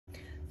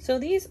So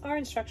these are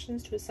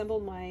instructions to assemble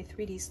my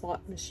 3D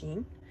slot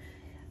machine.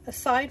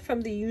 Aside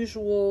from the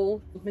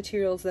usual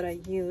materials that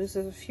I use,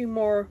 there's a few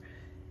more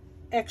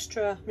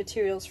extra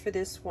materials for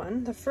this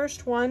one. The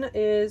first one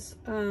is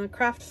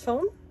craft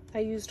foam. I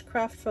used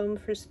craft foam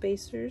for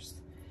spacers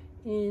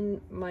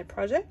in my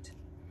project.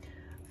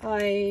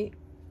 I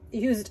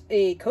used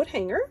a coat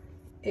hanger.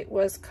 It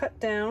was cut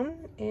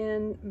down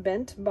and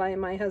bent by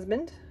my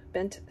husband,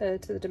 bent to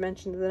the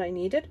dimension that I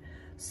needed.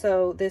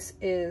 So this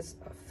is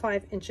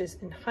 5 inches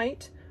in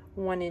height,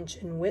 1 inch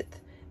in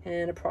width,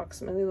 and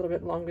approximately a little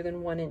bit longer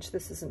than 1 inch.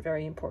 This isn't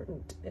very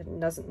important.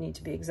 It doesn't need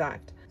to be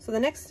exact. So the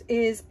next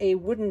is a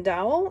wooden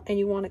dowel, and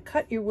you want to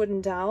cut your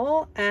wooden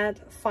dowel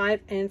at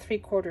 5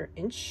 3/4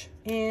 inch.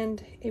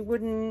 And a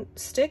wooden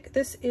stick.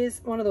 This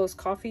is one of those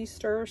coffee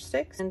stirrer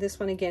sticks, and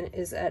this one again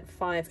is at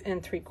 5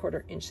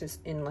 3/4 inches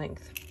in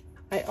length.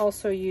 I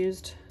also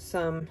used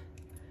some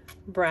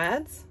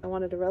brads. I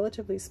wanted a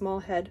relatively small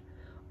head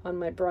on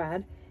my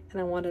brad,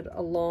 and I wanted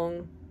a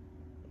long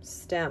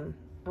stem.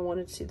 I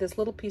wanted this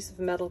little piece of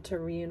metal to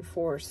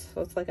reinforce,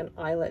 so it's like an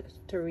eyelet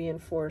to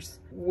reinforce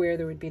where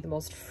there would be the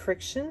most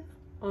friction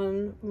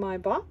on my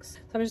box. So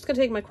I'm just going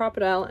to take my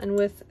Crop-A-Dile, and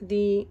with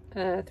the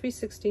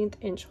 3/16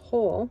 inch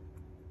hole,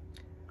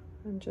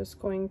 I'm just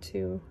going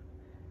to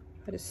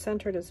try to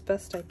center it as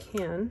best I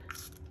can.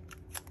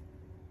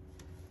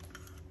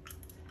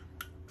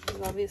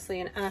 It's obviously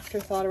an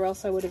afterthought, or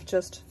else I would have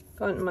just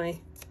gotten my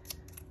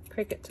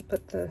Cricut to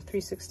put the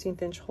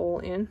 3/16 inch hole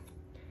in.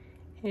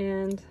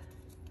 And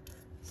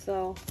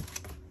so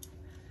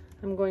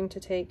I'm going to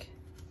take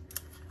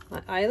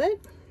my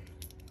eyelet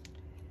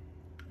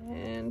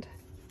and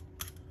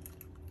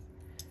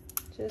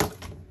just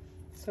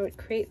so it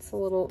creates a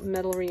little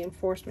metal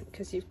reinforcement,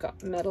 because you've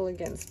got metal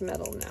against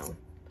metal now.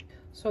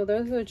 So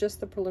those are just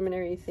the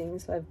preliminary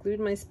things. I've glued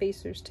my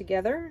spacers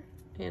together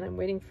and I'm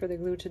waiting for the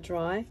glue to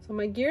dry. So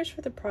my gears for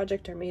the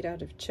project are made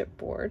out of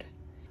chipboard.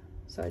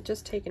 So I've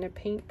just taken a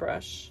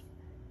paintbrush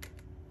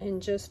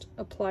and just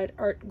applied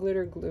art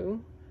glitter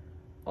glue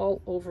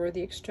all over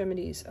the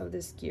extremities of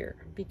this gear,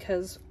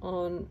 because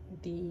on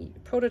the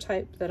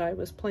prototype that I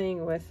was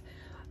playing with,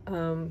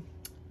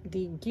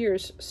 the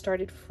gears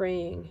started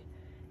fraying,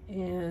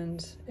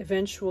 and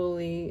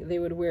eventually they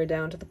would wear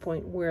down to the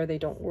point where they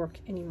don't work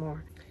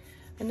anymore.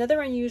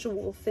 Another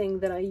unusual thing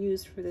that I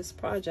used for this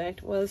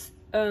project was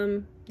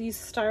these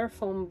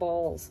styrofoam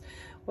balls.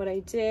 What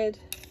I did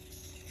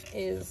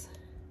is,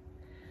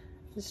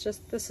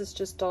 this is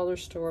just dollar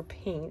store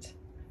paint,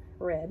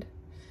 red.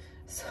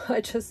 So I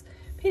just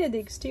painted the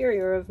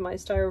exterior of my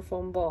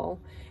styrofoam ball,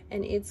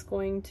 and it's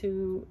going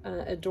to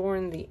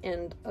adorn the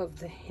end of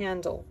the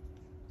handle,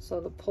 so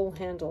the pull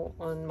handle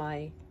on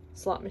my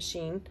slot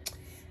machine.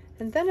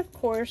 And then of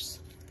course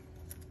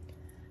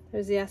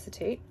there's the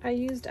acetate. I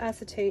used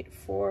acetate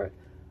for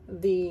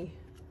the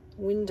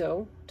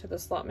window to the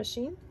slot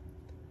machine,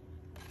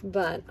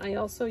 but I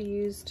also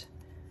used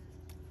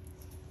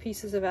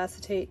pieces of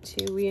acetate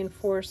to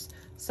reinforce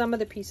some of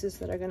the pieces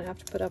that are going to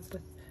have to put up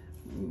with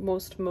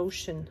most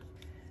motion.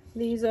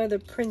 These are the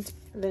print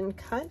then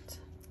cut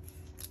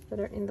that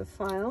are in the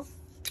file.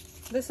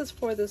 This is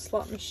for the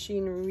slot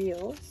machine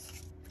reels.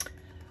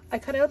 I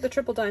cut out the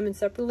triple diamond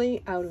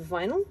separately out of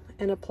vinyl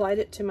and applied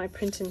it to my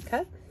print and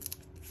cut.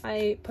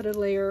 I put a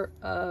layer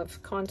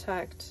of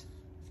contact.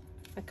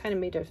 I kind of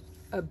made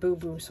a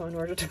boo-boo, so in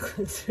order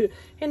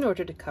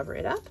to cover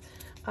it up,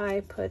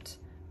 I put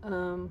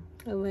a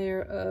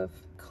layer of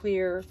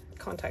clear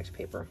contact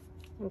paper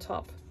on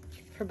top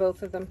for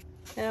both of them.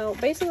 Now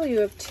basically you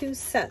have two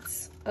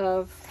sets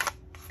of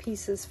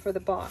pieces for the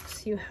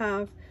box. You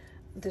have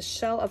the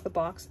shell of the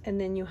box, and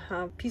then you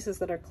have pieces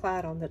that are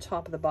clad on the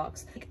top of the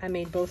box. I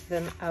made both of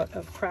them out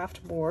of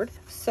craft board,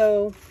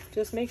 so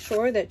just make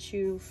sure that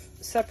you've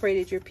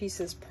separated your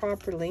pieces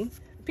properly.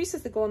 The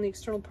pieces that go on the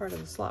external part of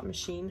the slot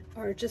machine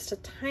are just a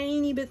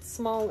tiny bit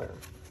smaller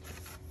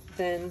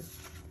than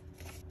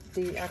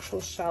the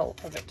actual shell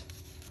of it.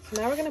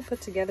 So now we're going to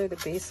put together the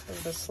base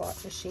of the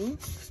slot machine.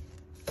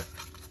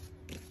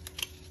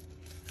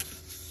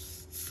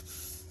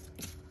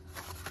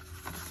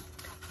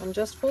 I'm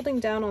just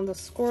folding down on the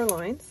score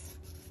lines.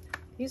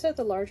 These are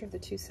the larger of the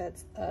two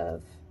sets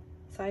of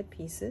side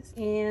pieces,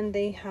 and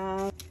they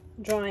have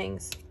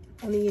drawings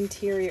on the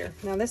interior.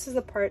 Now this is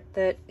the part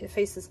that it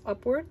faces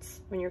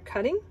upwards when you're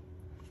cutting,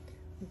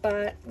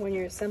 but when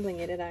you're assembling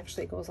it, it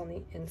actually goes on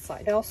the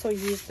inside. I also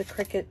use the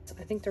Cricut,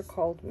 I think they're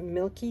called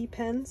Milky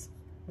pens.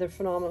 They're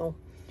phenomenal,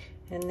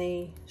 and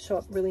they show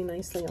up really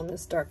nicely on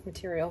this dark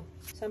material.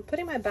 So I'm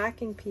putting my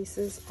backing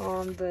pieces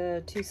on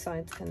the two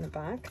sides and the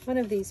back. One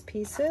of these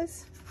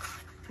pieces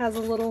has a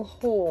little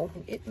hole.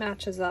 It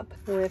matches up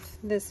with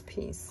this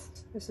piece.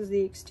 This is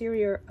the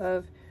exterior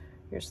of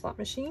your slot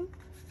machine,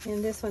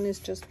 and this one is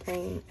just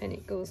plain, and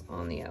it goes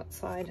on the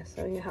outside.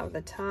 So you have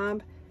the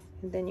tab,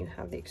 and then you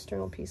have the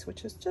external piece,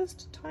 which is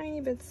just a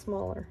tiny bit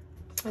smaller,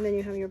 and then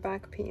you have your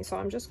back piece. So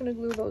I'm just going to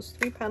glue those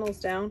 3 panels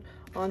down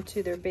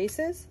onto their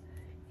bases,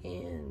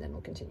 and then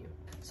we'll continue.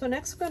 So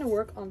next we're going to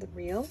work on the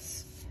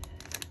reels.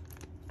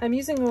 I'm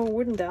using a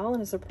wooden dowel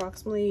and it's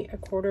approximately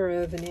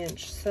 1/4 of an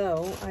inch,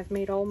 so I've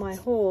made all my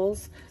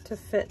holes to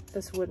fit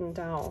this wooden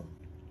dowel.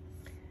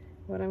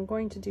 What I'm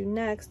going to do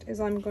next is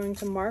I'm going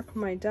to mark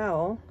my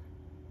dowel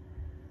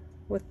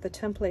with the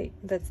template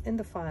that's in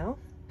the file.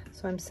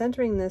 So I'm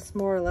centering this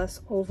more or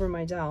less over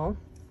my dowel,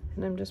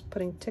 and I'm just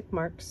putting tick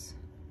marks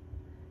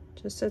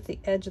just at the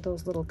edge of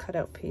those little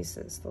cutout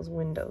pieces, those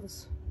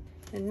windows.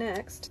 And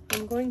next,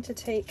 I'm going to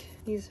take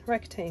these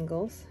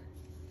rectangles.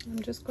 I'm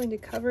just going to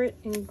cover it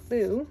in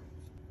glue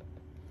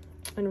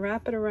and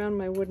wrap it around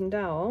my wooden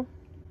dowel,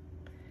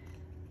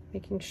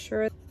 making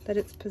sure that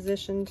it's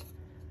positioned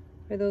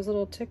where those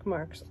little tick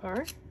marks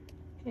are,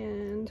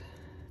 and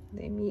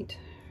they meet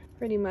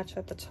pretty much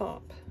at the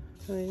top.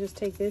 So I just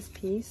take this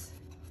piece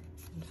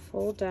and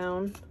fold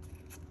down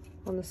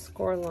on the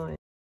score line.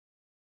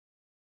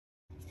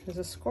 There's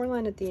a score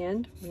line at the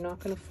end. We're not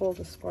going to fold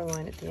the score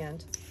line at the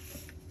end.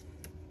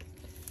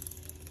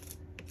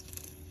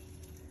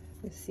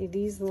 You see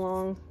these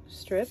long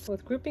strips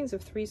with groupings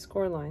of 3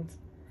 score lines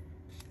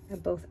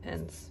at both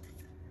ends.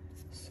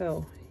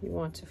 So you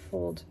want to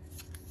fold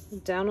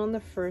down on the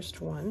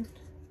first one,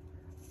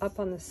 up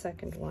on the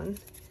second one,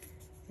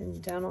 and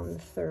down on the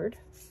third.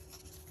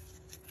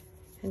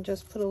 And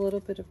just put a little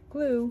bit of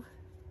glue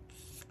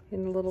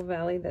in the little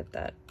valley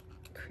that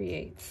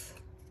creates.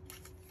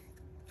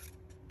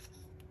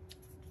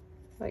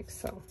 Like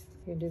so.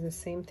 You do the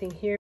same thing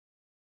here.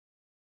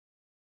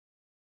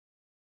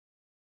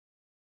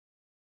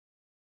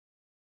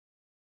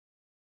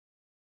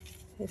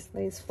 This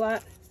lays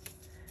flat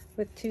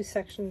with 2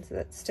 sections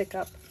that stick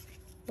up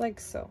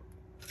like so.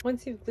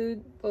 Once you've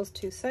glued those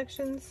 2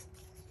 sections,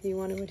 you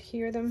want to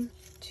adhere them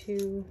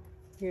to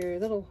your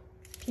little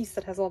piece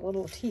that has all the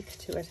little teeth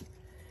to it.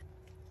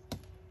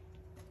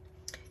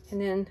 And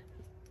then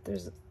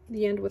there's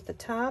the end with the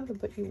tab,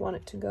 but you want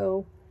it to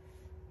go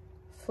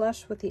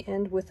flush with the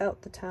end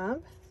without the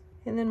tab,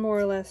 and then more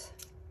or less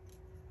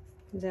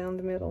down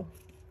the middle.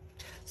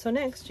 So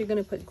next you're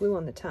going to put glue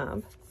on the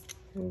tab,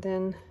 and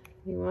then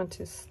you want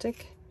to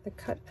stick the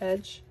cut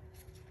edge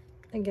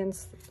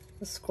against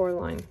the score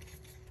line.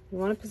 You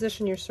want to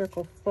position your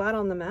circle flat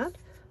on the mat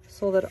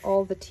so that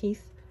all the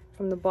teeth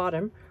from the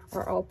bottom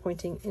are all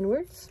pointing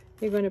inwards.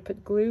 You're going to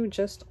put glue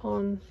just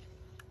on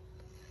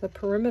the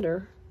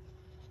perimeter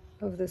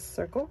of this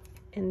circle,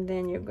 and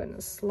then you're going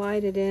to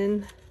slide it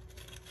in,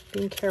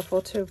 being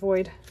careful to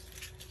avoid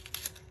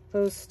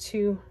those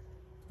 2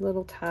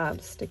 little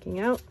tabs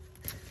sticking out.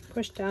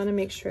 Push down and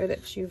make sure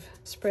that you've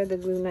spread the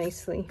glue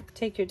nicely.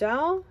 Take your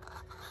dowel,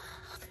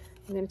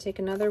 and then take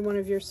another one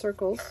of your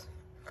circles,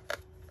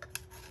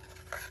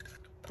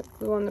 put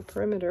glue on the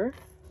perimeter,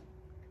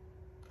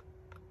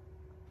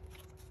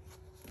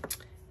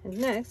 and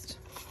next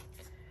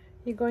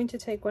you're going to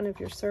take one of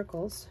your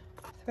circles,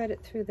 thread it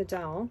through the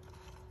dowel,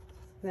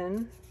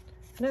 then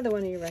another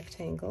one of your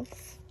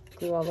rectangles,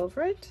 glue all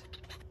over it,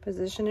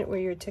 position it where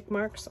your tick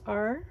marks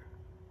are,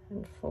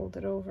 and fold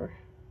it over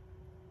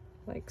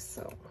like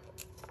so.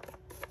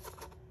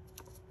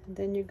 And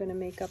then you're going to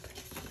make up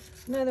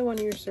another one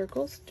of your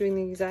circles, doing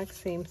the exact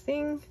same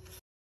thing.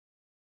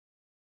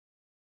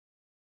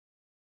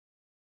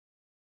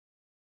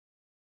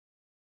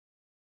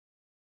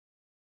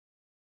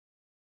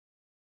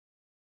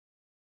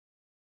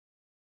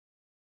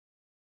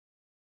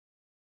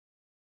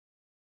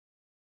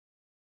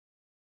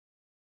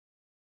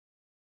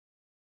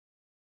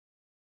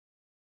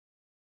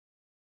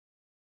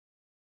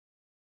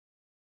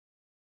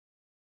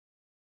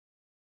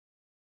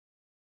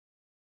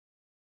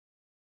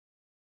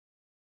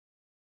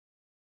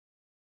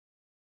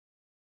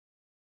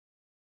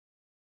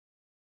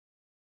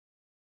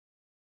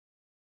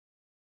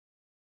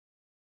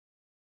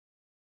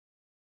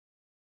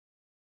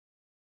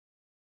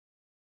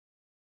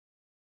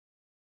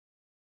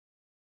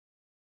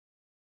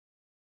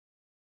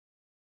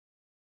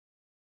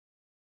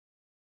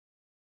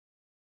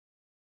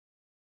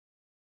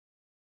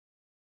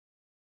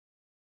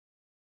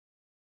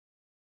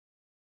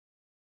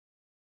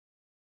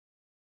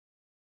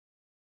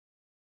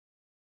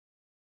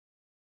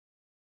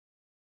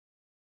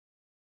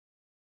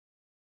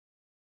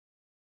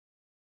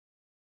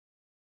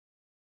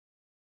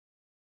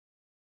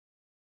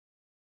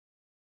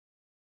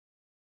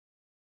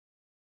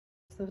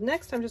 So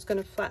next I'm just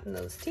going to flatten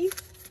those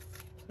teeth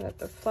so that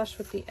they're flush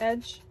with the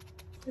edge.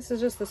 This is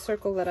just the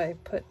circle that I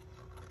put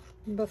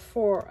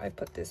before I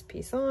put this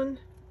piece on.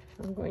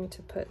 I'm going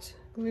to put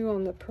glue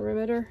on the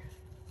perimeter.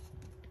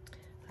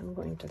 I'm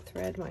going to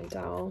thread my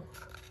dowel,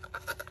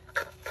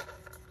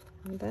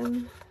 and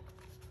then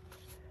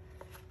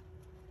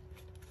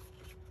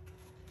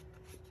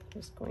I'm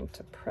just going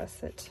to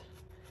press it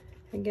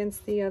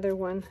against the other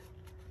one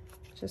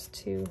just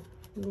to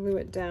glue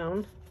it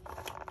down.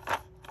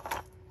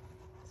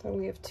 So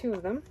we have 2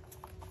 of them.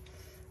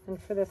 And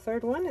for the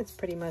third one, it's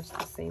pretty much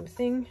the same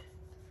thing.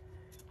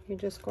 You're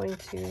just going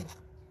to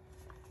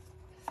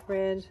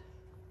thread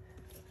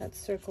that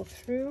circle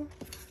through,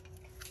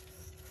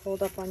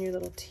 fold up on your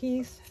little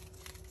teeth,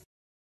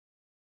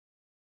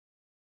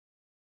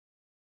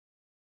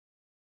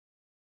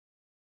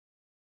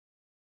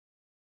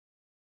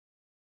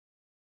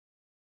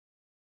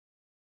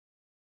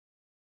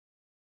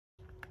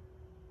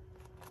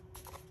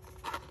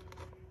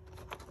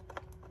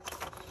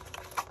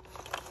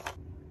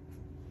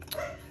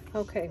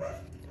 Okay,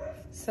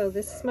 so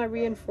this is my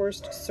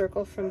reinforced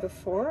circle from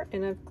before,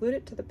 and I've glued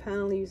it to the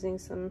panel using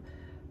some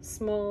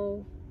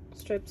small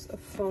strips of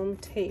foam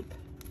tape.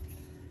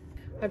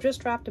 I've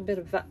just wrapped a bit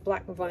of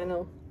black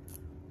vinyl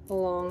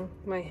along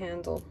my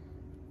handle.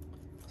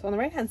 So on the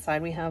right hand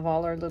side we have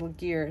all our little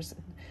gears.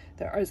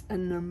 There is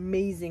an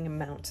amazing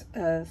amount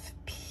of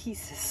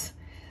pieces.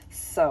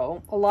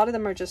 So a lot of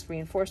them are just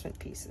reinforcement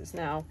pieces.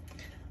 Now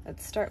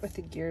let's start with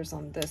the gears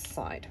on this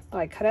side.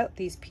 I cut out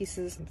these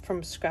pieces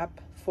from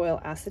scrap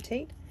foil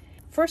acetate.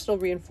 First, it'll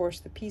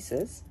reinforce the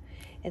pieces,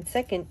 and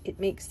second,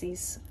 it makes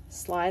these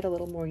slide a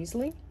little more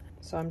easily.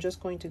 So I'm just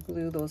going to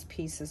glue those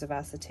pieces of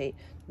acetate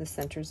to the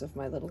centers of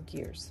my little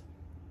gears.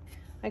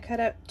 I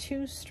cut out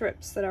 2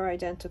 strips that are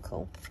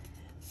identical,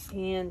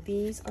 and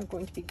these are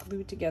going to be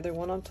glued together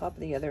one on top of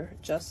the other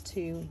just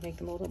to make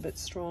them a little bit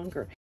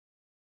stronger.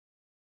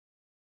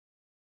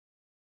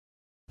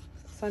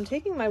 So I'm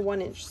taking my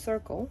 1-inch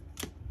circle,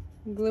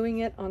 gluing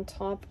it on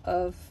top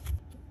of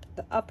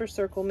the upper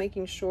circle,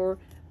 making sure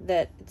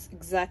that it's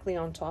exactly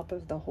on top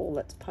of the hole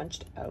that's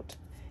punched out.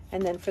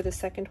 And then for the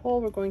second hole,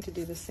 we're going to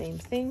do the same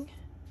thing.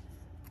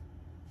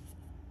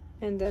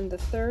 And then the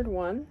third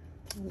one,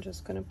 I'm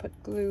just going to put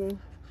glue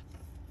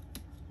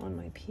on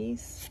my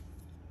piece.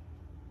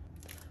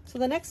 So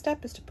the next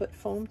step is to put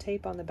foam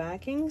tape on the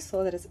backing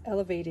so that it's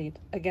elevated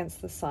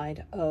against the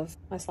side of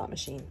my slot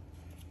machine.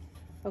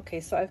 Okay,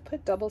 so I've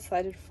put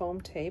double-sided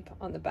foam tape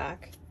on the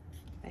back.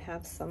 I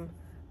have some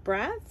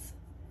brads,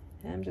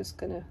 and I'm just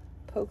going to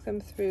poke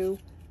them through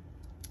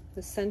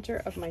the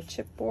center of my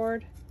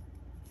chipboard,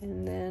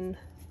 and then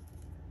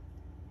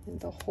in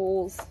the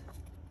holes,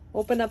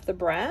 open up the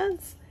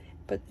brads,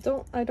 but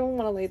I don't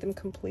want to lay them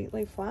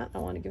completely flat. I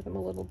want to give them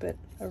a little bit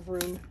of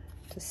room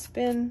to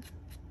spin.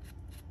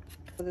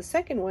 For the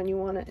second one, you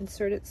want to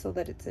insert it so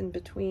that it's in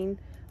between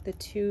the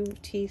 2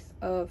 teeth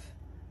of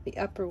the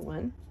upper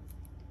one.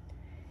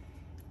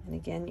 And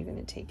again, you're going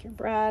to take your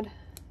brad,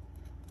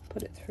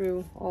 put it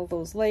through all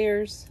those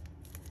layers,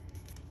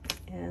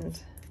 and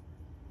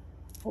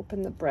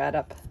open the brad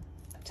up.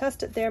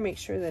 Test it there, make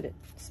sure that it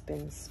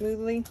spins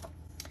smoothly.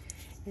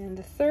 And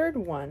the third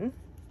one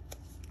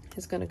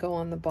is going to go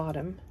on the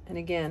bottom, and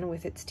again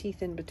with its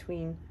teeth in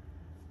between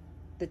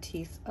the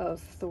teeth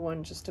of the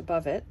one just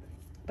above it,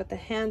 but the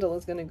handle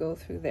is going to go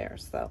through there,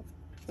 so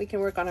we can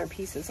work on our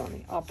pieces on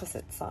the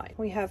opposite side.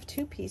 We have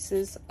 2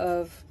 pieces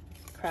of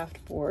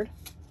craft board.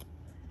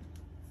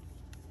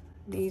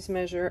 These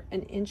measure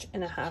 1.5 inches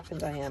in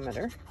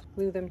diameter.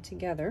 Glue them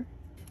together.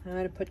 I'm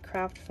going to put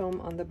craft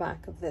foam on the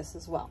back of this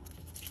as well.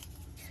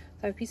 So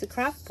I have a piece of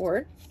craft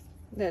board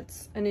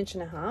that's 1.5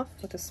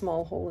 inches with a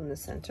small hole in the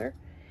center,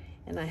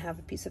 and I have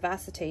a piece of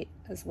acetate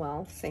as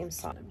well, same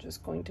size. I'm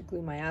just going to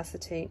glue my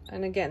acetate,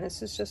 and again,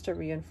 this is just a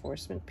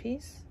reinforcement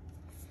piece.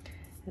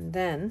 And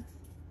then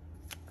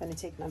I'm going to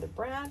take another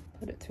brad,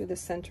 put it through the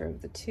center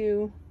of the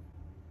 2,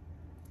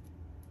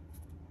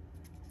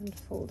 and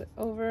fold it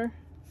over.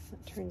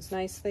 It turns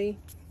nicely.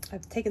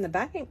 I've taken the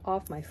backing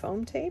off my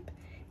foam tape,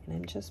 and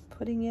I'm just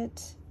putting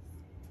it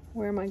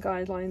where my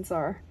guidelines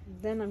are.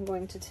 Then I'm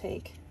going to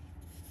take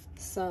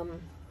some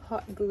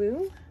hot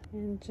glue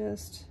and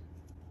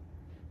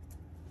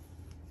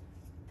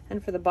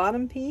for the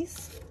bottom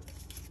piece,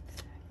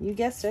 you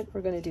guessed it,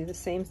 we're going to do the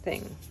same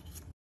thing.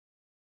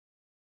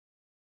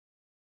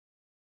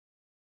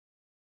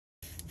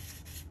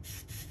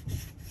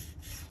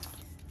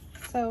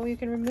 So you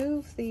can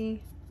remove the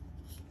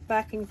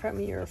backing from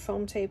your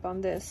foam tape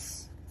on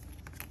this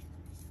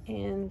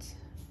and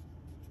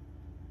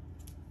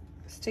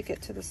stick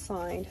it to the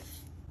side,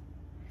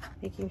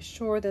 making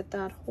sure that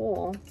that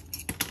hole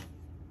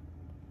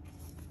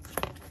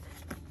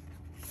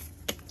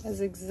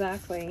is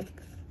exactly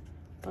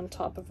on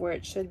top of where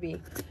it should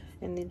be,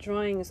 and the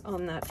drawings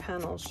on that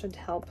panel should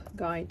help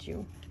guide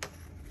you.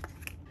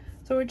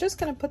 So we're just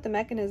going to put the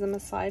mechanism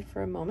aside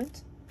for a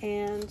moment,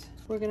 and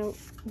we're going to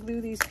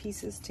glue these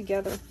pieces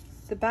together.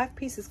 The back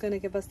piece is going to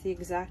give us the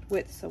exact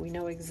width, so we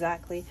know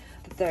exactly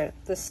that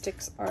the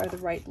sticks are the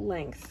right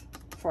length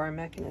for our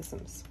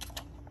mechanisms.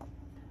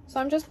 So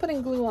I'm just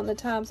putting glue on the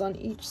tabs on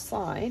each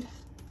side.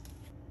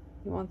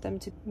 You want them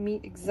to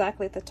meet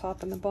exactly at the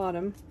top and the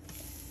bottom,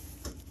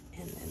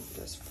 and then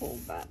just fold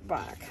that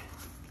back.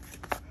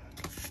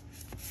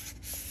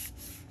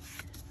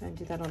 And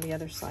do that on the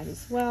other side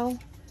as well.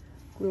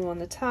 Glue on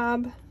the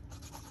tab.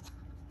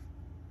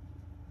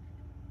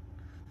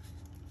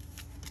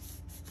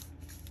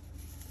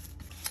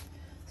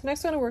 So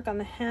next I'm going to work on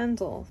the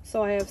handle.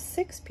 So I have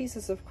 6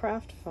 pieces of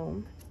craft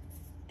foam,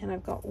 and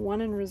I've got 1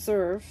 in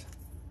reserve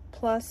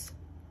plus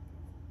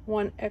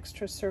 1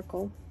 extra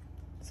circle.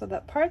 So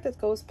that part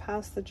that goes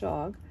past the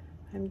jog,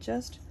 I'm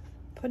just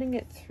putting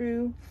it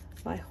through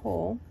my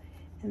hole,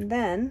 and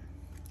then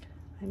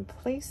I'm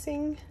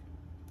placing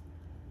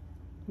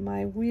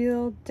my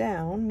wheel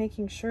down,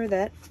 making sure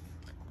that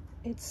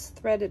it's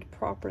threaded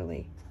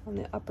properly on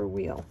the upper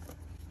wheel.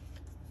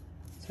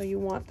 So you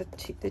want the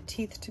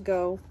teeth to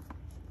go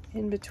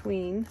in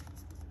between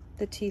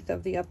the teeth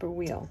of the upper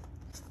wheel,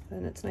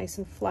 and it's nice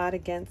and flat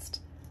against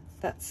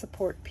that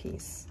support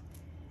piece.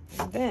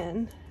 And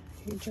then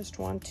you just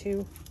want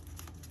to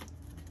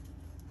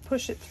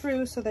push it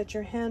through so that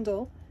your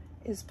handle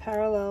is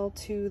parallel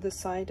to the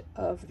side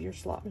of your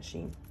slot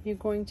machine. You're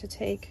going to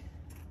take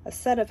a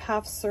set of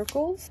half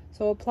circles.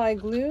 So apply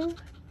glue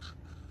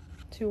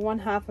to one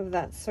half of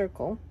that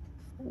circle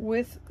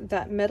with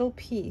that metal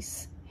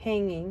piece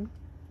hanging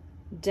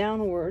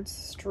downwards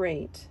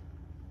straight.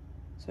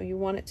 So you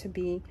want it to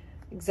be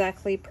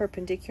exactly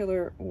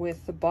perpendicular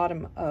with the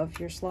bottom of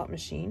your slot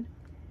machine.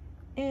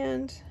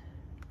 And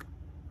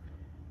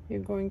you're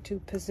going to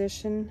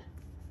position,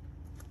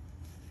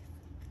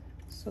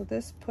 so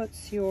this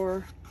puts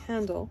your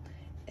handle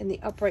in the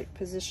upright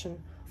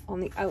position on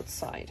the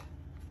outside.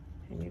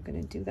 And you're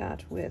going to do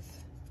that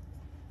with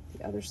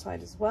the other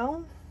side as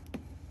well.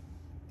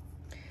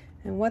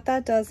 And what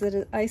that does is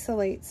it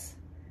isolates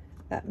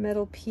that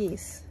metal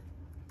piece.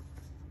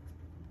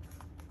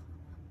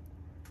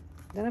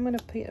 Then I'm going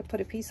to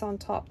put a piece on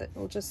top that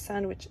will just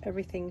sandwich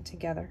everything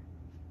together.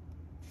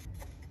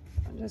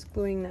 I'm just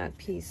gluing that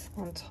piece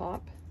on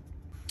top.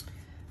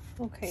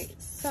 Okay,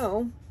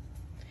 so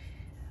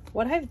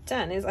what I've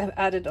done is I've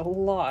added a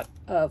lot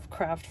of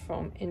craft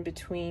foam in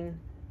between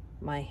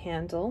my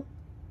handle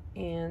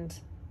and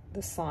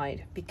the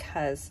side,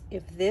 because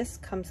if this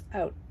comes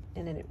out,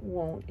 and then it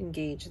won't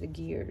engage the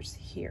gears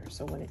here.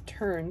 So when it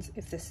turns,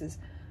 if this is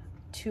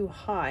too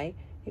high,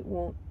 it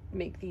won't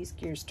make these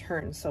gears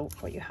turn. So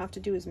what you have to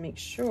do is make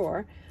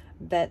sure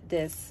that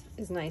this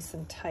is nice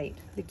and tight.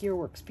 The gear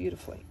works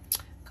beautifully.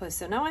 Okay,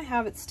 so now I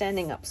have it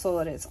standing up so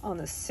that it's on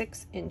the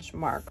 6-inch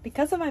mark.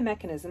 Because of my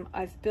mechanism,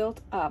 I've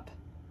built up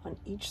on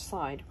each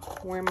side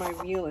where my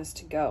reel is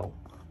to go.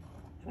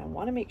 And I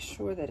want to make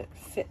sure that it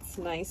fits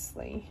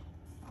nicely.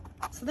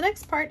 So the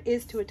next part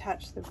is to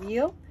attach the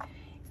reel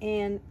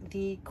and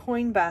the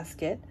coin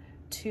basket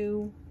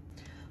to,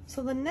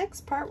 so the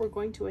next part we're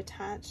going to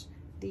attach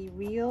the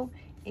reel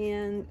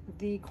and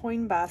the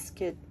coin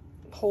basket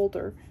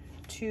holder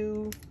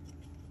to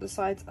the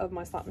sides of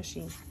my slot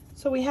machine.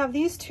 So we have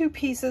these two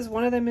pieces,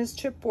 one of them is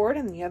chipboard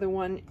and the other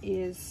one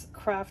is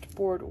craft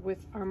board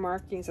with our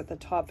markings at the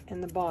top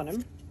and the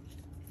bottom.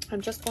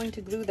 I'm just going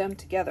to glue them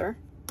together.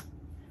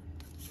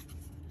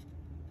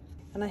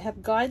 And I have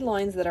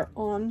guidelines that are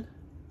on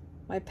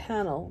my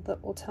panel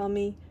that will tell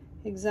me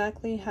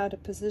exactly how to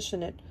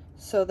position it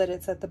so that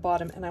it's at the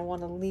bottom, and I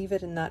want to leave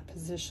it in that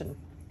position.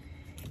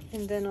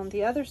 And then on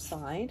the other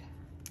side,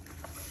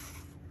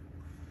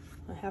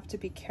 I have to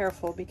be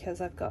careful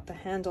because I've got the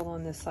handle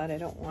on this side. I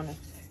don't want to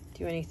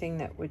do anything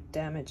that would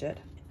damage it.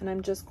 And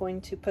I'm just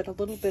going to put a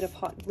little bit of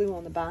hot glue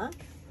on the back.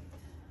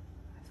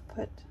 I've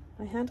put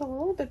my handle a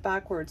little bit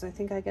backwards. I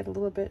think I get a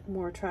little bit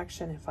more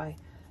traction if I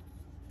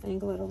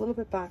angle it a little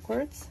bit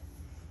backwards.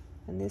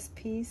 And this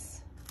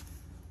piece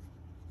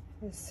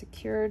is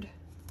secured.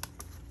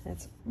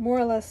 It's more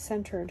or less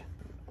centered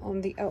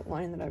on the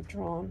outline that I've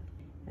drawn.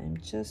 I'm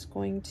just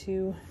going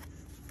to,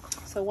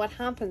 so what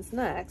happens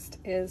next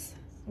is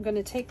I'm going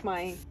to take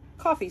my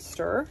coffee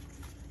stirrer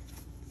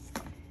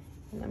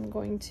and I'm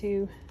going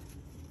to,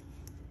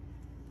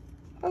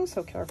 oh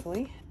so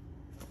carefully,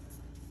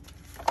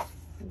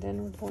 and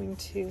then we're going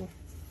to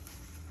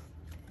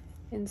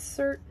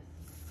insert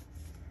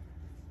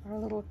our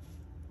little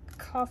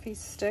coffee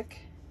stick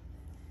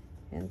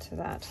into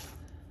that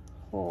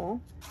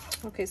hole.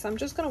 Okay, so I'm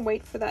just going to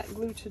wait for that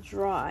glue to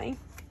dry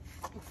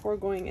before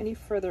going any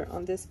further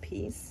on this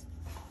piece.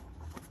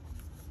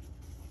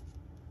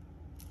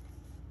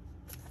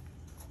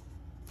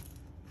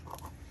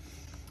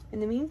 In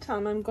the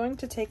meantime, I'm going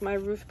to take my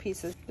roof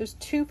pieces. There's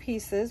two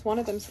pieces, one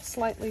of them's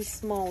slightly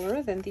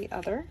smaller than the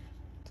other,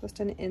 just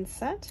an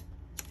inset,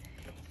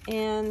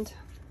 and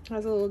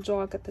has a little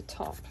jog at the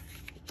top.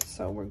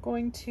 So we're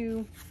going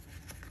to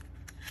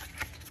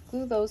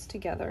glue those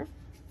together,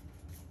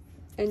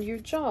 and your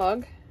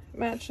jog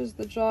matches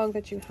the jog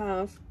that you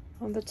have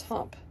on the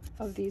top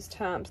of these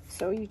tabs.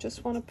 So you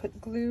just want to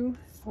put glue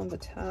on the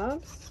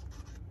tabs,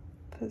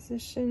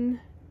 position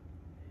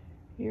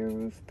your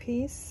roof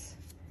piece,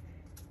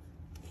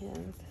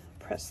 and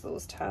press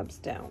those tabs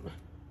down.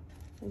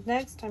 And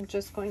next, I'm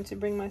just going to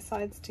bring my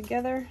sides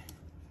together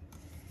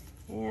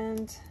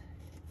and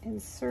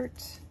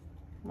insert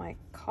my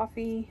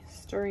coffee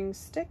stirring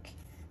stick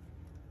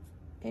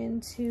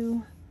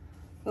into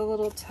the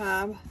little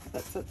tab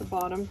that's at the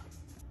bottom.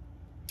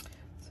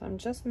 So I'm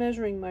just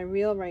measuring my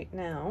reel right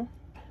now.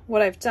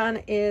 What I've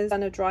done is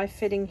done a dry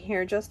fitting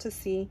here just to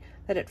see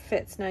that it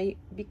fits. Now,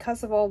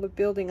 because of all the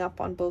building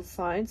up on both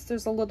sides,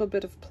 there's a little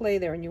bit of play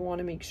there, and you want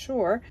to make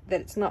sure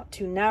that it's not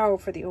too narrow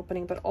for the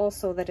opening, but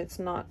also that it's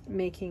not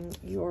making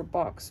your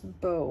box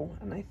bow.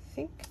 And I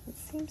think it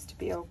seems to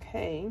be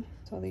okay.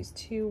 So these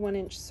two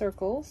 1-inch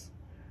circles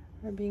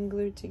are being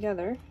glued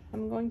together.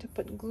 I'm going to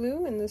put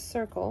glue in this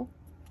circle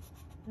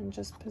and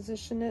just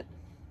position it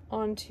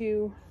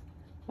onto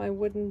my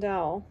wooden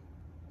dowel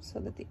so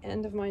that the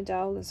end of my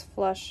dowel is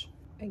flush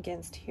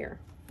against here.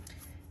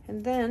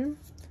 And then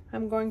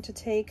I'm going to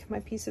take my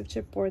piece of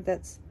chipboard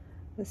that's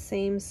the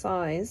same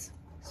size,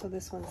 so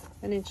this one's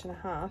 1.5 inches.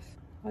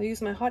 I'll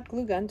use my hot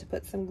glue gun to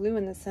put some glue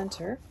in the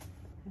center,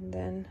 and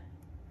then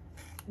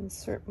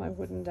insert my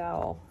wooden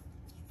dowel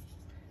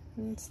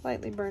and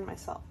slightly burn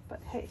myself, but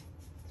hey,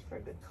 it's for a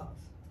good cause.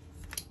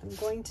 I'm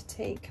going to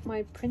take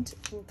my print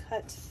and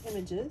cut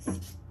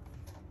images.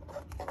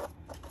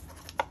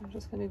 I'm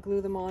just going to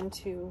glue them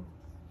onto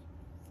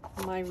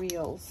my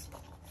reels.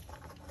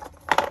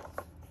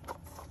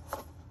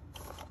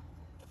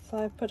 So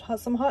I've put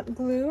some hot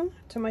glue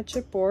to my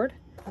chipboard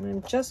and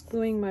I'm just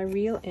gluing my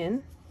reel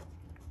in.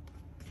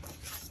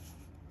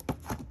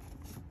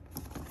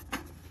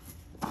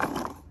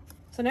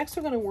 So next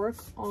we're going to work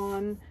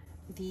on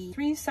the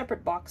 3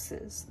 separate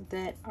boxes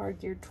that are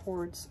geared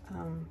towards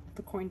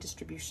the coin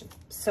distribution.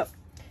 So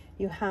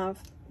you have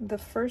the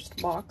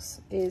first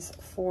box is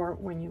for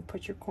when you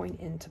put your coin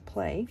into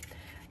play.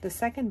 The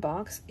second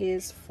box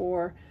is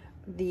for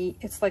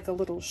it's like a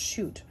little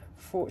chute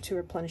to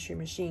replenish your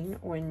machine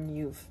when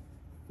you've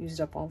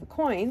used up all the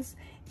coins.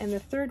 And the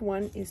third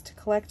one is to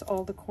collect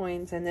all the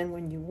coins, and then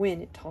when you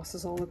win, it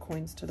tosses all the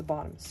coins to the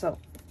bottom. So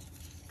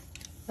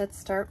let's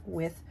start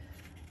with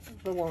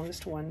the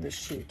longest one, the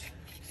chute.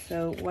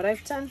 So what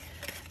I've done,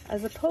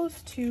 as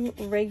opposed to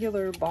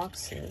regular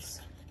boxes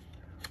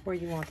where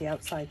you want the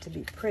outside to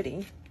be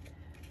pretty,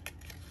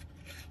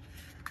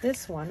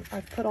 this one,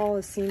 I've put all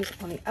the seams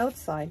on the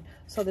outside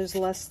so there's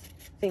less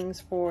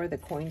things for the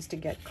coins to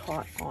get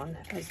caught on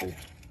as they're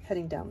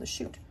heading down the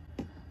chute.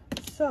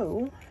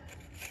 So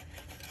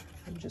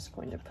I'm just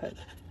going to put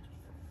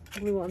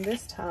glue on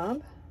this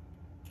tab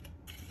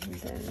and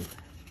then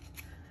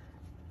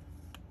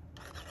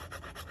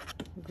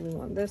glue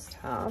on this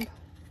tab.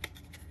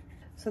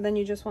 So then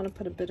you just want to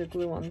put a bit of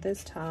glue on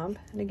this tab.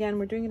 And again,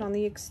 we're doing it on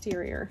the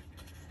exterior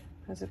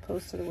as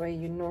opposed to the way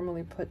you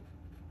normally put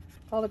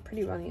all the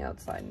pretty on the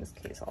outside. In this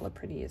case, all the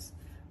pretty is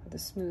the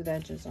smooth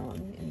edges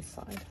on the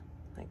inside,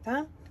 like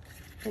that.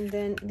 And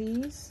then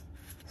these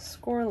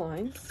score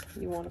lines,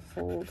 you want to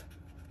fold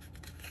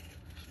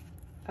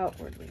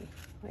outwardly,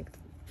 like that.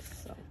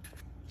 So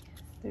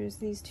there's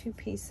these 2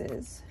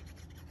 pieces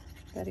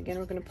that again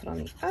we're going to put on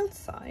the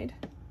outside.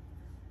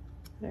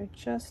 They're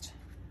just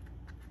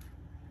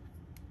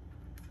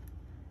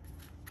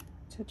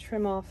to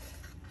trim off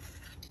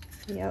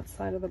the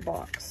outside of the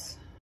box.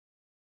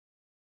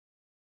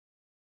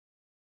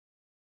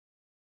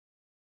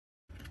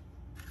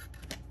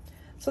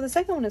 So the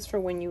second one is for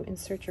when you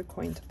insert your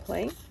coin to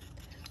play.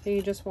 So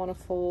you just want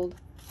to fold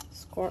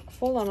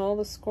on all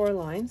the score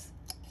lines.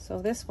 So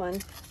this one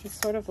is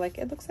sort of like,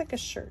 it looks like a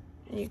shirt.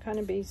 And you kind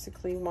of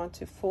basically want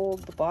to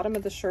fold the bottom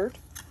of the shirt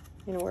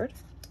inward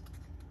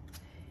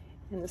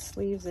and the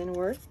sleeves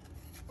inward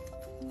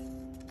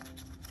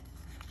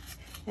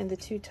and the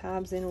 2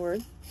 tabs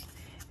inward.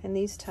 And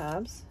these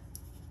tabs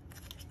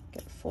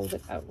get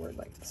folded outward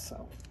like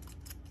so.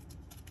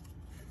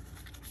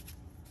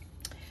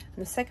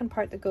 And the second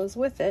part that goes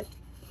with it,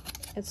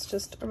 it's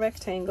just a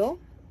rectangle,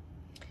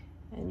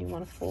 and you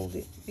want to fold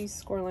these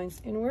score lines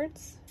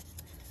inwards,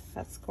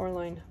 that score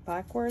line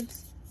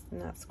backwards, and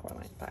that score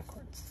line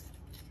backwards.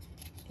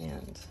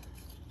 And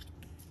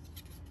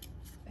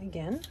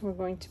again, we're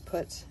going to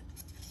put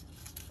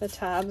the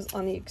tabs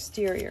on the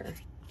exterior.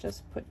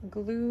 Just put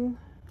glue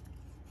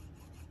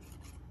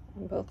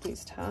on both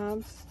these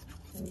tabs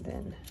and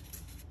then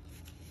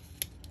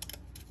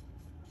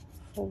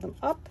fold them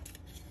up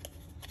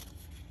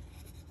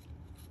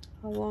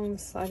along the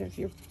side of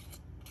your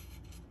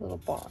little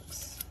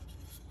box,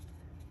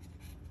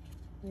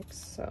 like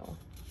so.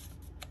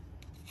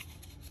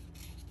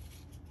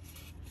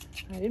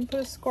 I didn't put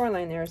a score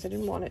line there as I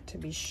didn't want it to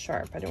be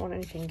sharp. I didn't want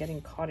anything getting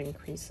caught in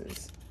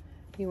creases.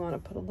 You want to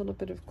put a little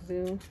bit of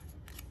glue,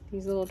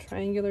 these little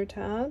triangular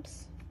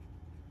tabs,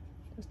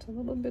 just a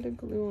little bit of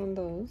glue on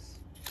those,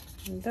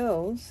 and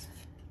those.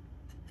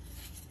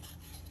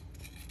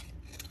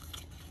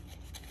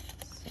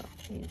 So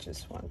you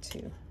just want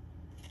to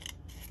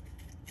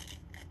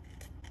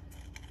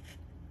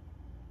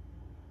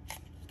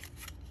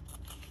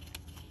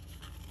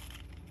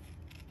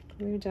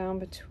glue down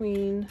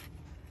between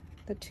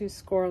the 2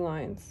 score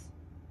lines.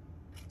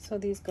 So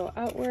these go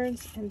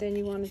outwards, and then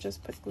you want to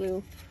just put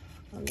glue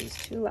on these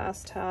 2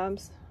 last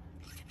tabs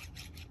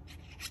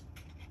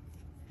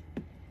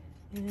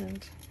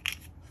and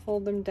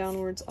fold them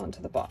downwards onto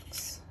the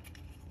box,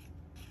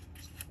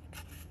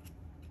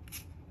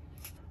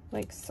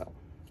 like so.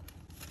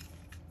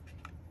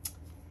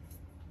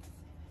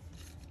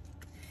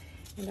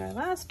 And our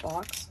last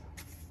box,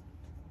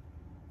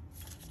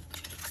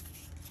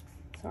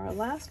 so our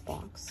last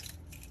box,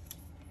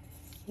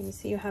 you can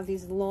see you have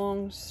these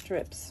long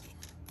strips.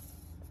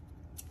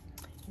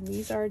 And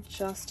these are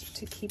just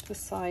to keep the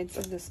sides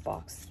of this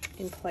box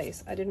in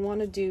place. I didn't want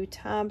to do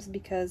tabs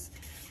because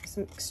there's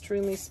some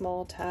extremely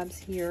small tabs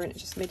here and it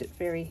just made it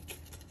very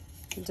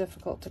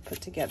difficult to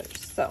put together.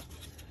 So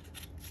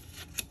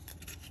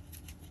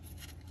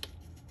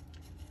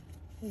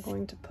I'm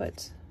going to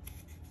put,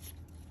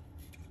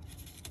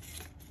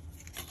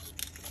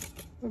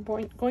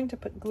 we're going to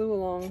put glue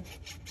along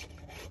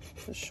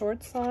the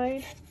short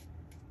side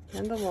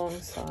and the long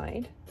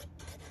side.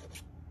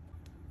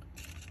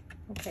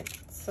 Okay,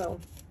 so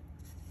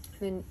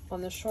then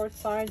on the short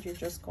side, you're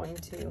just going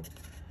to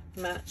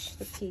match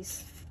the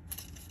piece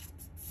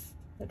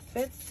that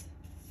fits,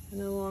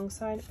 and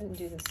alongside and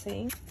do the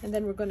same. And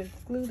then we're going to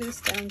glue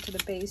this down to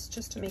the base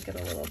just to make it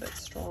a little bit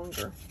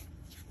stronger.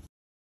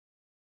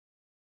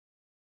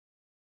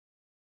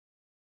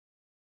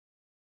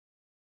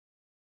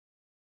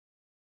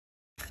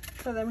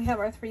 So then we have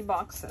our 3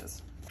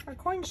 boxes. Our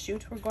coin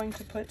chute we're going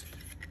to put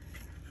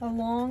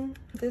along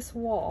this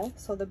wall,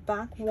 so the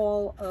back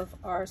wall of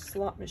our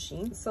slot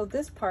machine. So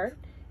this part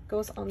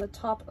goes on the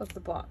top of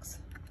the box.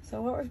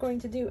 So what we're going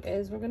to do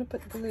is we're going to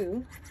put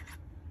glue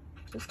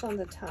just on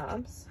the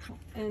tabs,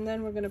 and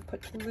then we're going to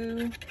put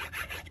glue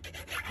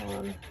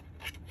on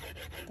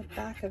the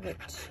back of it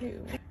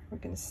too. We're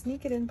going to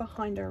sneak it in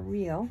behind our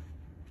reel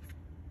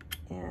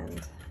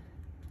and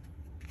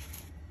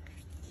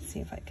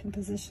see if I can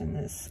position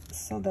this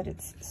so that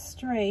it's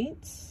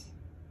straight.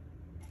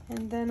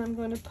 And then I'm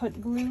going to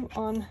put glue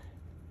on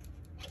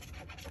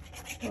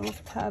those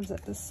tabs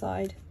at the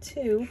side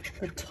to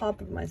the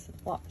top of my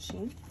slot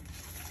machine.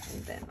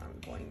 And then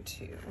I'm going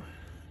to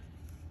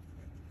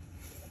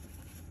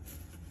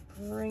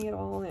bring it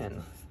all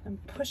in. I'm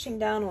pushing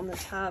down on the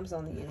tabs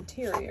on the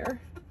interior,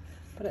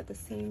 but at the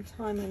same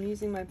time I'm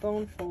using my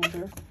bone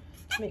folder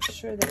to make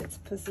sure that it's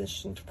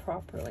positioned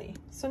properly.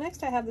 So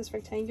next I have this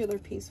rectangular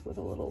piece with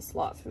a little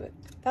slot through it.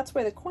 That's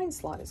where the coin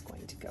slot is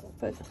going to go.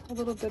 Put a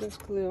little bit of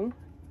glue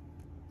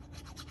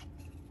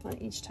on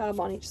each tab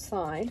on each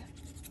side,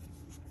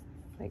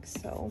 like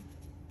so.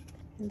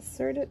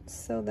 Insert it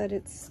so that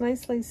it's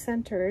nicely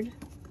centered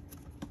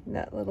in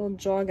that little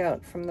jog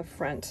out from the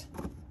front.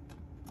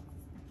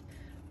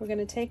 We're going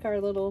to take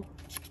our little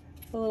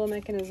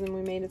mechanism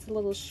we made. It's a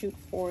little chute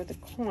for the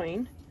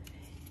coin,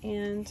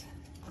 and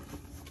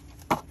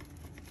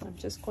I'm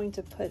just going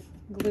to put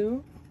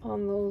glue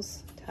on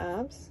those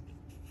tabs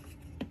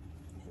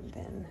and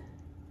then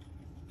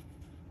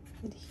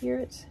adhere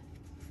it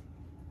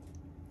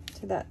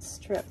to that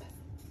strip.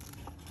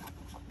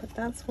 But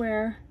that's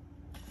where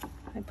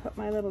I put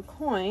my little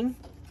coin.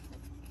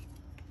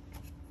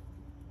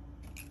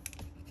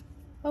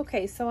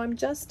 Okay, so I'm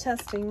just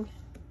testing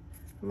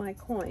my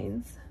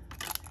coins,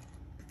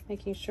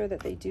 making sure that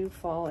they do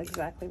fall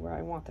exactly where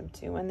I want them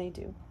to, and they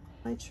do.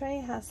 My tray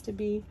has to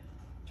be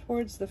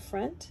towards the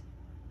front,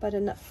 but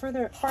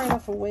far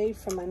enough away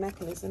from my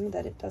mechanism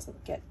that it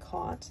doesn't get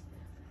caught.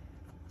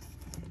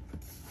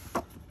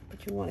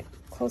 But you want it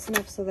close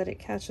enough so that it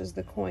catches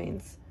the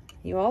coins.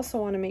 You also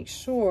want to make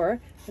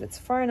sure that it's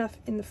far enough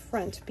in the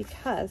front,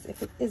 because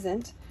if it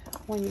isn't,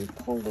 when you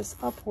pull this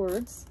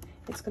upwards,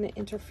 it's going to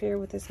interfere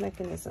with this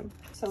mechanism.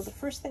 So the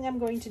first thing I'm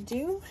going to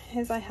do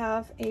is I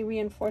have a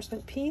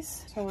reinforcement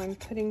piece. So I'm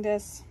putting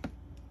this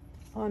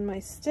on my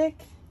stick.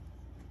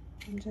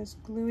 I'm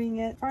just gluing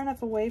it far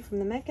enough away from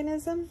the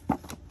mechanism.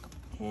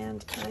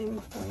 And I'm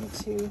going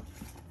to,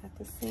 at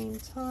the same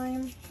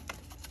time,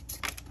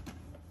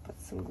 put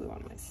some glue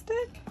on my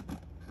stick.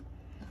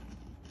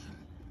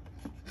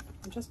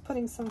 I'm just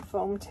putting some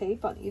foam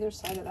tape on either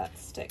side of that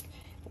stick.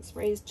 It's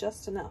raised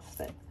just enough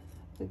that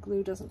the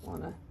glue doesn't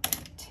want to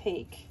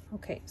take.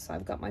 Okay, so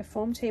I've got my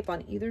foam tape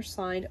on either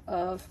side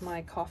of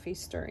my coffee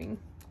stirring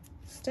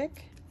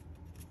stick.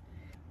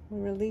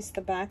 We release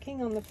the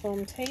backing on the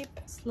foam tape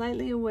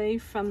slightly away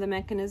from the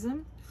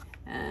mechanism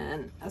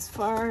and as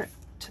far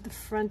to the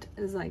front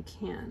as I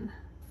can.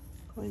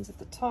 Coins at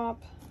the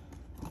top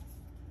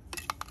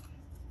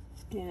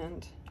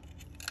and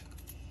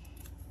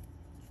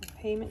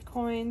payment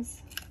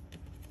coins,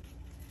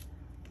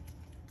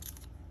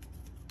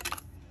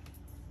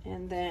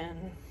 and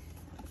then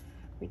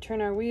we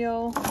turn our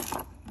wheel.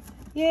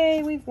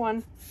 Yay, we've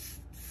won.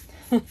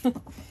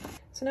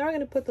 So now we're going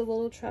to put the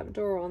little trap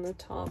door on the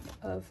top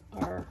of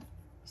our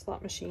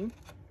slot machine.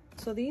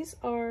 So these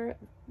are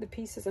the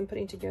pieces I'm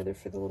putting together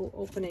for the little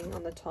opening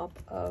on the top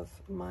of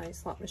my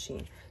slot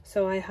machine.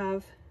 So I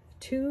have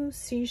 2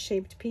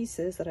 C-shaped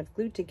pieces that I've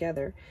glued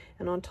together,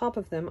 and on top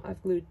of them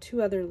I've glued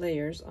 2 other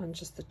layers on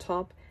just the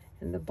top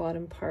and the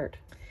bottom part.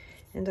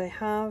 And I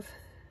have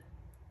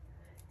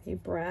a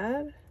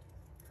brad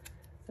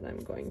that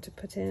I'm going to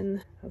put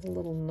in as a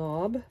little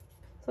knob.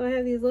 So I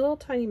have these little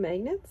tiny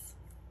magnets.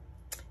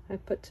 I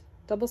put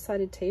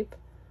double-sided tape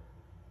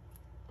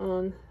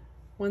on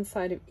one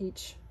side of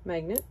each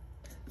magnet.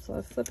 So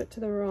I flip it to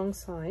the wrong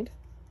side,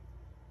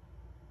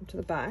 to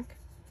the back,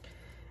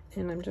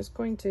 and I'm just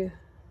going to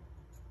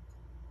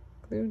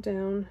glue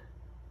down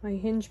my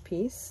hinge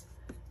piece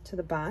to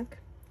the back.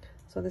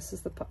 So this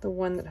is the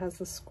one that has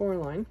the score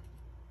line.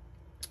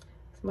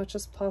 As much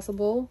as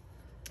possible,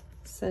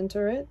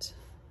 center it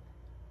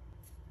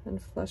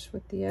and flush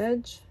with the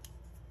edge.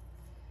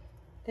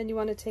 Then you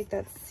want to take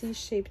that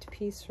C-shaped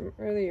piece from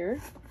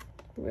earlier,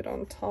 glue it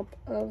on top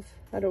of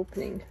that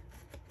opening.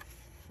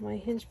 My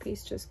hinge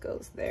piece just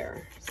goes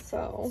there.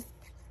 So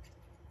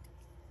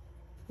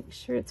make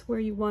sure it's where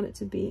you want it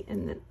to be,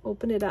 and then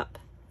open it up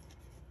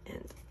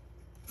and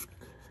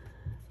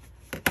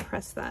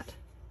press that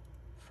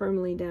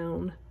firmly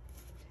down.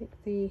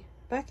 Take the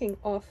backing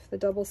off the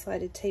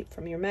double-sided tape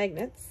from your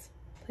magnets.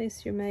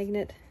 Place your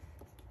magnet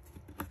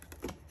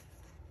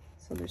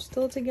so they're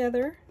still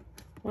together,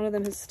 One of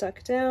them is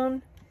stuck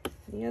down.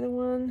 The other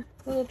one,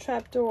 little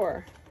trap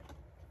door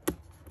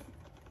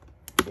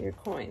for your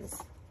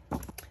coins.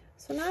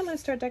 So now I'm going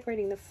to start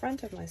decorating the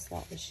front of my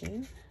slot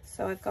machine.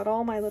 So I've got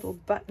all my little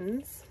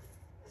buttons.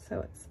 So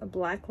it's a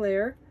black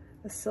layer,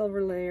 a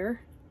silver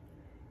layer,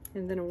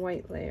 and then a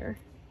white layer.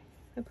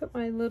 I put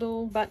my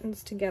little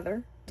buttons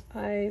together.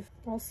 I've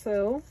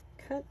also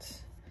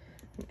cut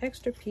an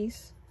extra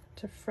piece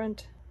to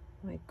front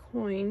my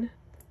coin.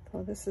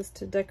 So this is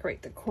to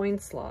decorate the coin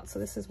slot. So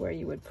this is where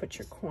you would put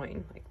your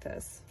coin, like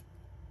this.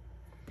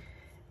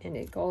 And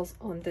it goes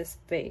on this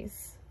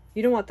base.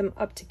 You don't want them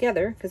up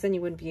together because then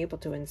you wouldn't be able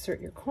to insert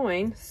your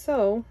coin.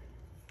 So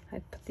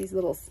I put these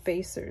little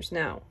spacers.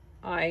 Now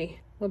I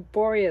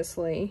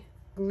laboriously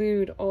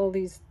glued all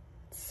these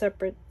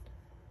separate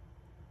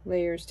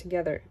layers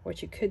together.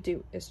 What you could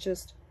do is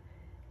just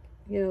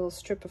get a little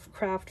strip of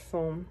craft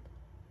foam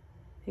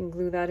and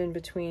glue that in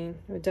between.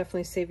 It would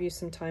definitely save you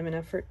some time and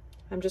effort.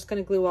 I'm just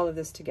going to glue all of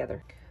this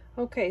together.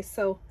 Okay,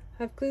 so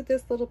I've glued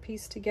this little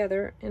piece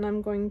together and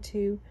I'm going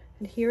to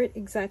adhere it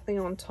exactly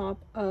on top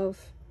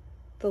of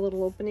the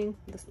little opening,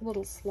 this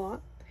little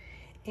slot,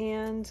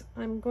 and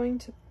I'm going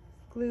to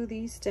glue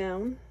these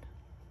down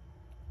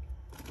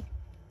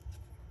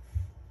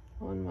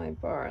on my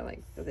bar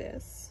like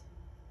this.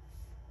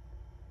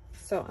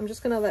 So I'm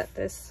just going to let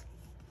this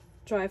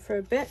dry for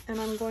a bit and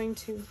I'm going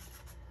to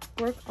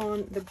work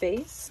on the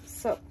base.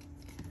 So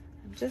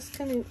I'm just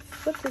going to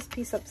flip this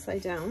piece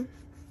upside down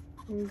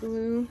and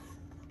glue.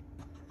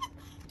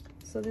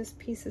 So this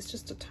piece is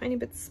just a tiny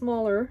bit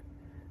smaller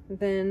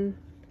than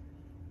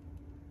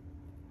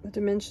the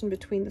dimension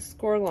between the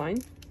score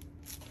line.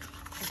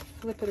 I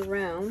flip it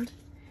around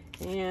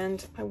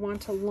and I want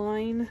to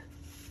line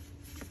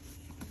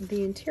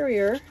the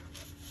interior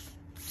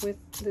with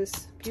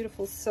this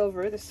beautiful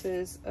silver. This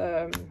is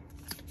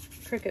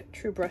Cricut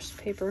True Brushed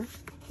paper.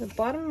 The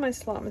bottom of my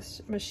slot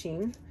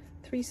machine,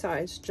 3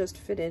 sides just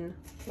fit in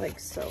like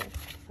so.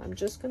 I'm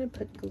just going to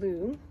put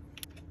glue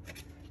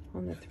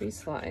on the 3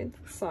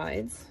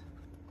 sides.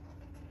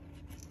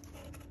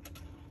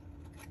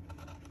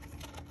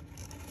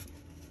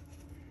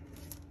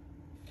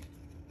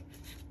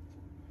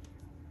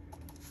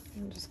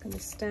 I'm just going to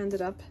stand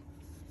it up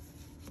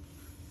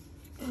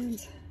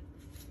and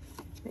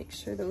make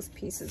sure those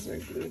pieces are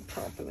glued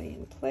properly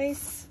in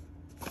place.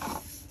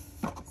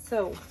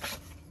 So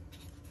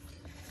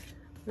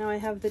now I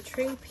have the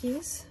tray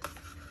piece.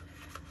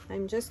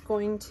 I'm just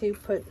going to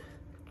put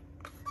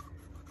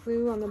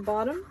glue on the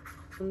bottom,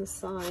 on the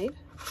side.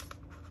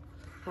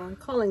 Well, I'm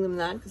calling them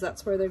that because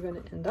that's where they're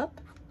going to end up.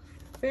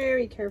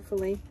 Very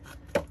carefully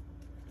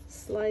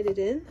slide it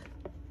in.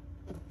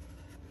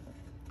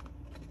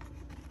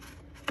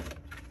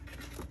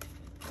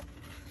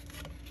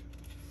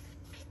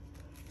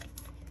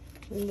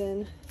 And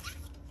then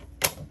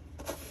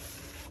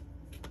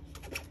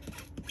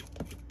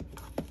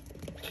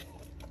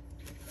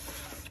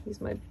use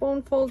my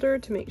bone folder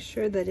to make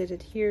sure that it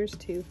adheres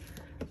to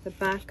the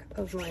back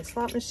of my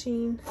slot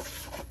machine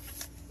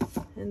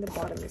and the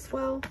bottom as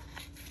well.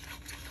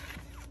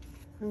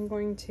 I'm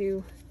going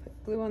to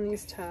put glue on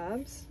these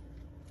tabs,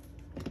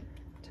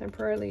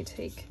 temporarily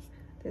take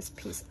this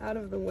piece out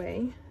of the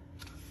way,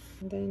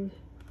 and then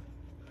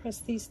press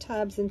these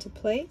tabs into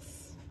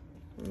place.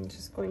 I'm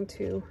just going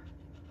to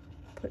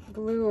put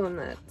glue on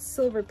that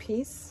silver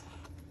piece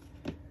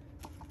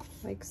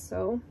like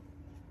so,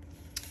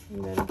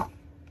 and then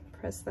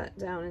press that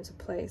down into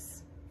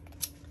place.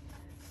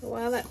 So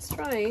while that's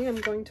drying,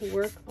 I'm going to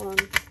work on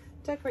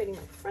decorating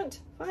my front.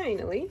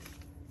 Finally,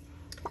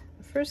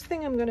 the first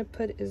thing I'm going to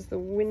put is the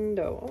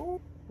window,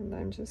 and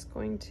I'm just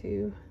going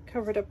to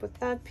cover it up with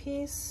that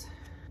piece.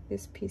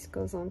 This piece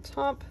goes on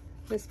top,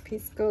 this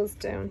piece goes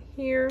down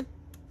here,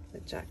 the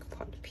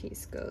jackpot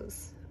piece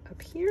goes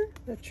up here,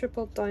 the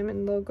triple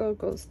diamond logo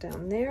goes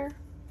down there,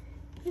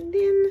 and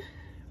then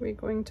we're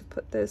going to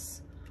put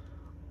this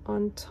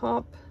on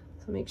top,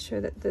 so make sure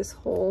that this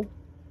hole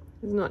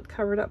is not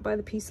covered up by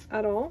the piece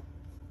at all.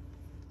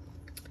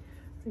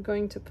 We're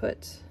going to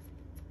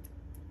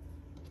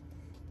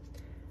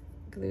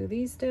glue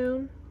these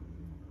down.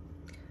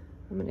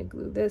 I'm going to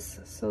glue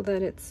this so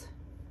that it's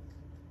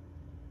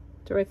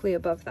directly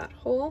above that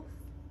hole,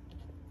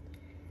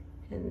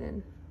 and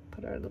then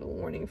put our little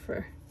warning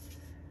for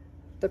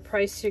the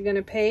price you're going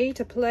to pay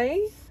to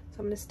play. So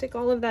I'm going to stick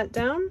all of that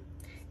down,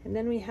 and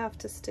then we have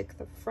to stick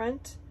the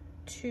front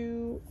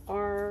to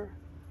our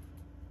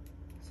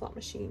slot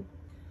machine.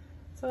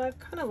 So I've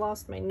kind of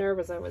lost my nerve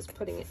as I was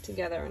putting it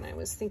together, and I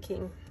was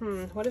thinking,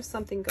 what if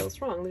something goes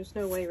wrong? There's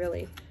no way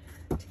really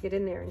to get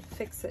in there and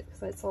fix it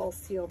because it's all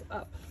sealed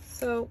up.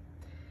 So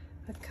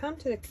I've come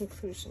to the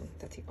conclusion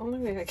that the only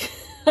way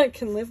I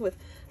can live with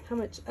how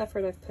much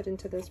effort I've put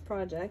into this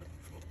project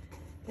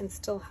and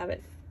still have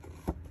it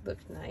look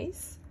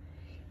nice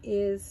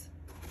is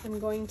I'm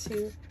going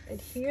to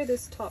adhere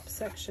this top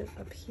section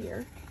up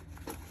here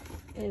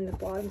and the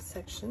bottom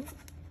section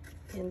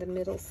and the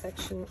middle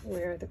section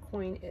where the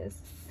coin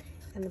is,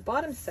 and the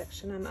bottom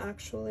section I'm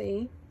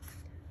actually,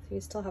 so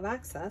you still have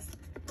access,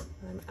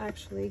 I'm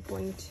actually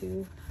going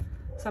to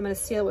So I'm going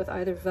to seal with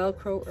either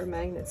Velcro or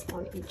magnets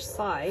on each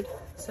side.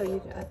 So you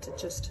have to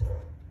just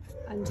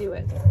undo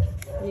it.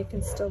 And you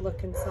can still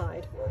look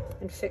inside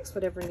and fix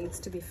whatever needs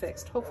to be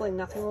fixed. Hopefully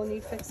nothing will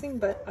need fixing,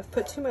 but I've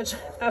put too much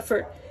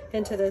effort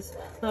into this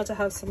not to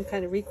have some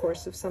kind of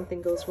recourse if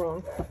something goes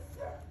wrong.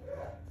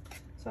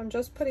 So I'm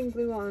just putting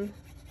glue on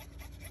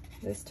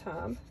this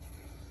tab.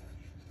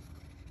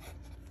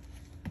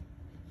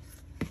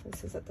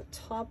 This is at the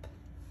top.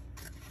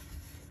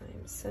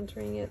 I'm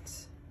centering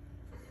it.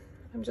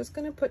 I'm just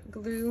going to put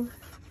glue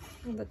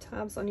on the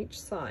tabs on each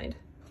side.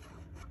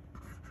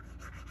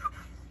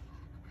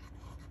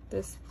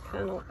 This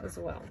panel as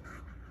well.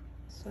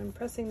 So I'm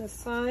pressing the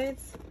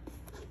sides,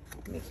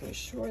 making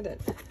sure that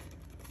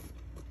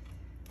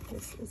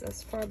this is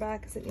as far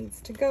back as it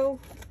needs to go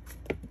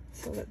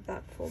so that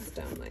that folds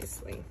down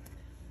nicely.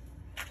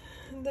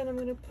 And then I'm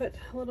going to put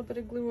a little bit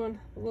of glue on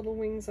the little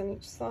wings on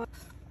each side.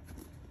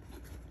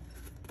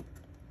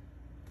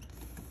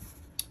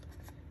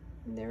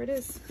 And there it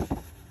is.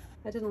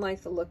 I didn't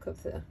like the look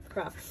of the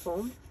craft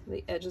foam,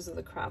 the edges of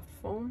the craft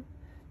foam,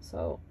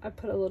 so I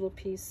put a little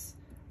piece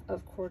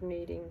of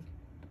coordinating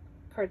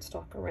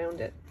cardstock around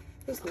it,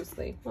 just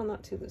loosely, well,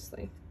 not too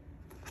loosely,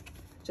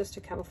 just to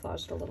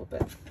camouflage it a little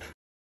bit.